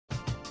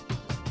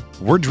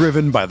We're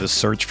driven by the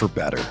search for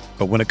better.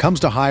 But when it comes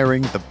to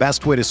hiring, the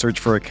best way to search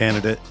for a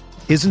candidate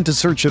isn't to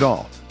search at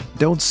all.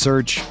 Don't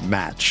search,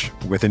 match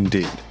with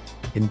Indeed.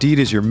 Indeed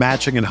is your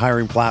matching and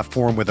hiring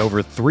platform with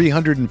over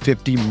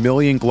 350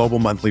 million global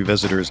monthly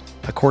visitors,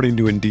 according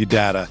to Indeed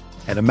data,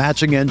 and a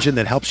matching engine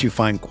that helps you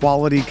find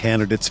quality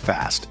candidates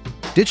fast.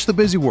 Ditch the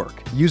busy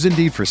work. Use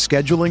Indeed for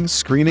scheduling,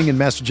 screening, and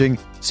messaging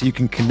so you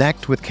can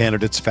connect with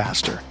candidates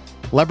faster.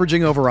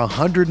 Leveraging over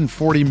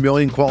 140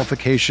 million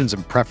qualifications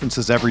and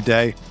preferences every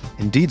day,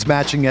 Indeed's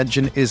matching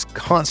engine is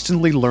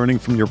constantly learning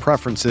from your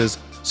preferences,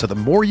 so the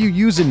more you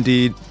use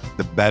Indeed,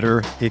 the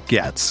better it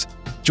gets.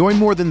 Join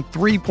more than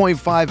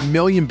 3.5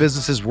 million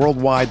businesses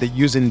worldwide that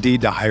use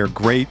Indeed to hire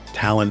great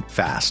talent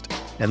fast.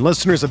 And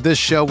listeners of this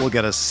show will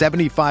get a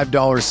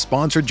 $75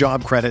 sponsored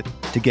job credit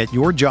to get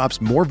your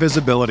jobs more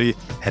visibility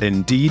at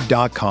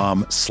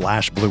Indeed.com/Blue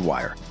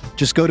Wire.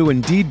 Just go to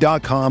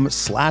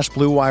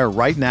Indeed.com/Blue Wire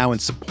right now and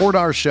support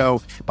our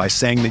show by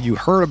saying that you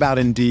heard about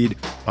Indeed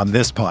on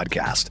this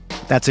podcast.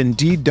 That's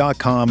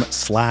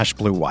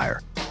Indeed.com/Blue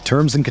Wire.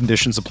 Terms and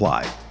conditions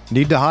apply.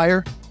 Need to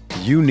hire?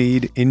 You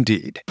need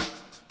Indeed.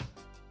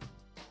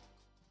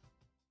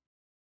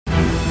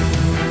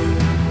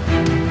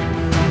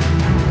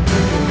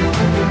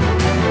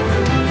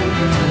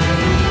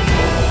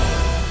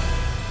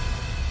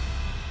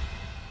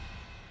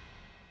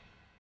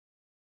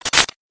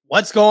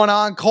 What's going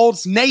on,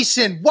 Colts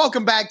Nation?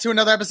 Welcome back to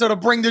another episode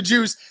of Bring the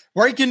Juice.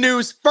 Breaking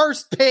news,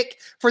 first pick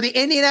for the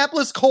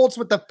Indianapolis Colts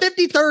with the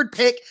 53rd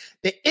pick.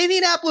 The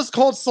Indianapolis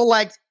Colts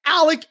select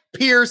Alec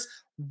Pierce,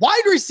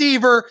 wide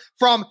receiver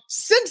from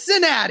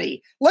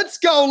Cincinnati. Let's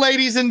go,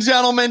 ladies and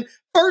gentlemen.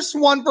 First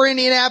one for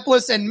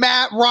Indianapolis, and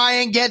Matt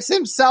Ryan gets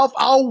himself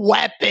a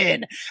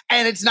weapon.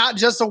 And it's not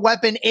just a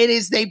weapon, it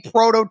is the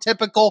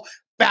prototypical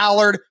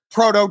Ballard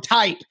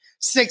prototype.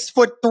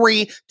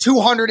 6'3",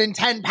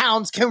 210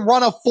 pounds, can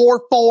run a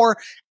 4.4,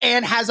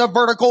 and has a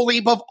vertical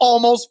leap of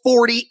almost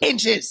 40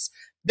 inches.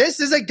 This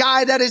is a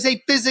guy that is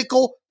a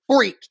physical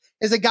freak,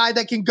 is a guy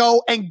that can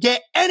go and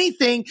get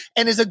anything,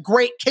 and is a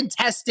great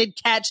contested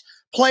catch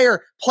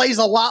player. Plays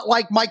a lot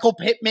like Michael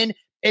Pittman.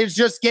 Is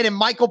just getting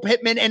Michael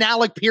Pittman and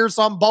Alec Pierce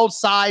on both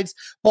sides.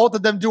 Both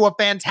of them do a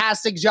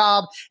fantastic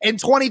job. In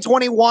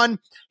 2021,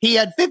 he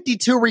had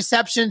 52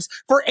 receptions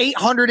for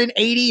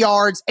 880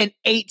 yards and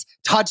 8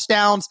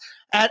 touchdowns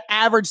at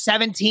average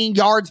 17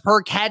 yards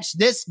per catch.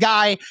 This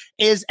guy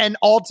is an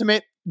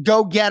ultimate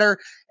go-getter.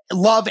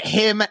 Love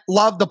him,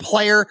 love the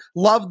player,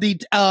 love the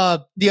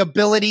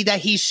ability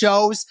that he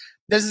shows.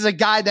 This is a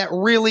guy that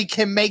really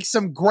can make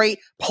some great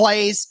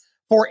plays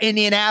for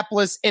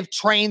Indianapolis if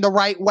trained the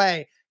right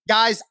way.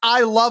 Guys,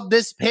 I love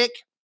this pick.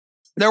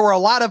 There were a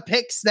lot of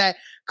picks that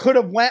could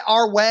have went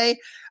our way.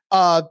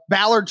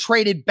 Ballard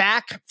traded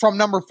back from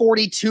number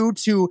 42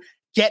 to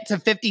get to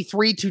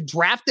 53 to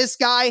draft this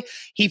guy.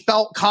 He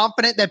felt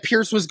confident that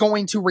Pierce was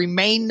going to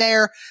remain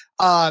there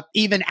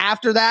even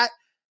after that.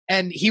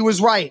 And he was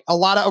right. A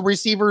lot of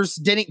receivers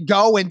didn't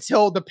go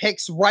until the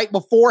picks right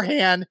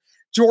beforehand.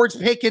 George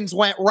Pickens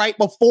went right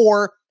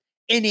before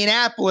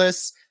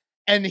Indianapolis,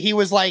 and he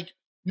was like,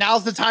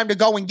 now's the time to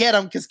go and get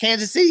him because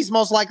Kansas City's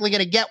most likely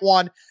going to get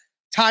one.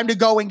 Time to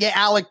go and get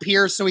Alec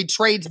Pierce. So he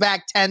trades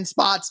back 10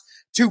 spots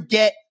to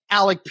get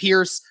Alec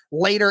Pierce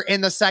later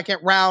in the second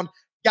round.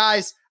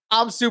 Guys,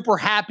 I'm super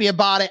happy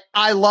about it.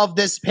 I love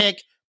this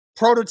pick.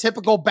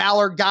 Prototypical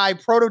Ballard guy,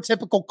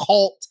 prototypical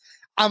Colt.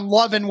 I'm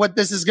loving what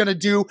this is going to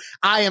do.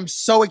 I am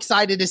so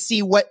excited to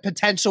see what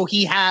potential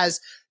he has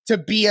to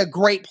be a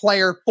great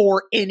player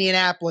for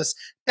Indianapolis.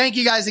 Thank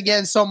you guys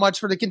again so much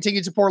for the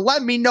continued support.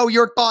 Let me know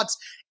your thoughts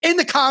in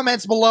the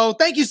comments below.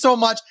 Thank you so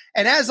much.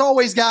 And as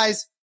always,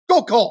 guys,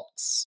 go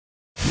Colts.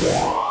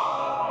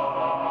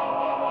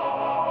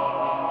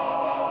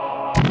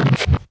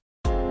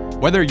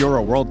 Whether you're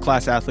a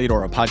world-class athlete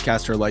or a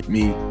podcaster like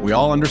me, we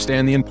all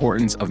understand the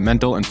importance of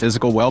mental and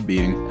physical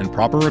well-being and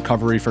proper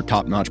recovery for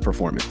top-notch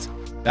performance.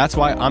 That's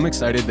why I'm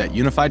excited that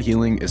Unified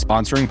Healing is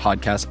sponsoring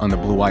podcasts on the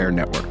Blue Wire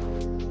Network.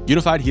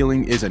 Unified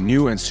Healing is a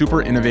new and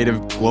super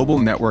innovative global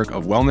network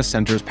of wellness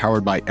centers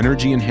powered by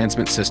Energy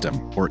Enhancement System,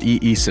 or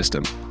EE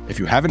System. If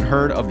you haven't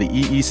heard of the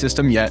EE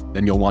System yet,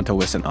 then you'll want to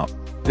listen up.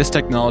 This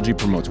technology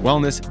promotes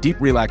wellness, deep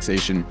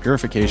relaxation,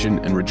 purification,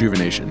 and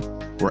rejuvenation.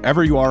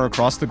 Wherever you are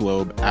across the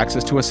globe,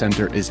 access to a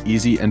center is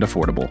easy and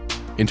affordable.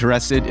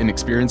 Interested in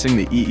experiencing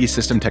the EE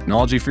System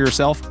technology for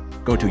yourself?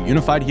 Go to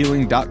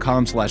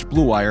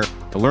unifiedhealing.com/bluewire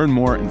to learn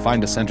more and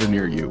find a center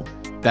near you.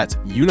 That's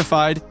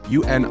unified,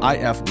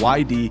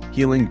 UNIFYD,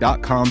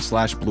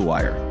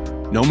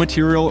 healing.com/bluewire. No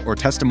material or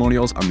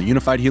testimonials on the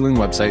Unified Healing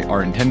website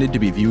are intended to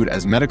be viewed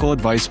as medical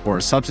advice or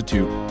a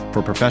substitute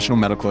for professional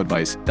medical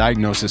advice,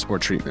 diagnosis, or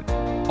treatment.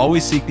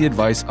 Always seek the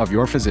advice of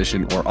your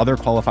physician or other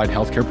qualified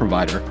healthcare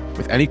provider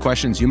with any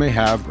questions you may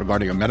have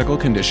regarding a medical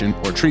condition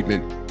or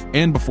treatment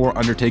and before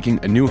undertaking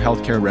a new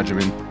healthcare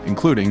regimen,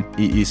 including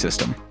EE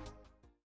System.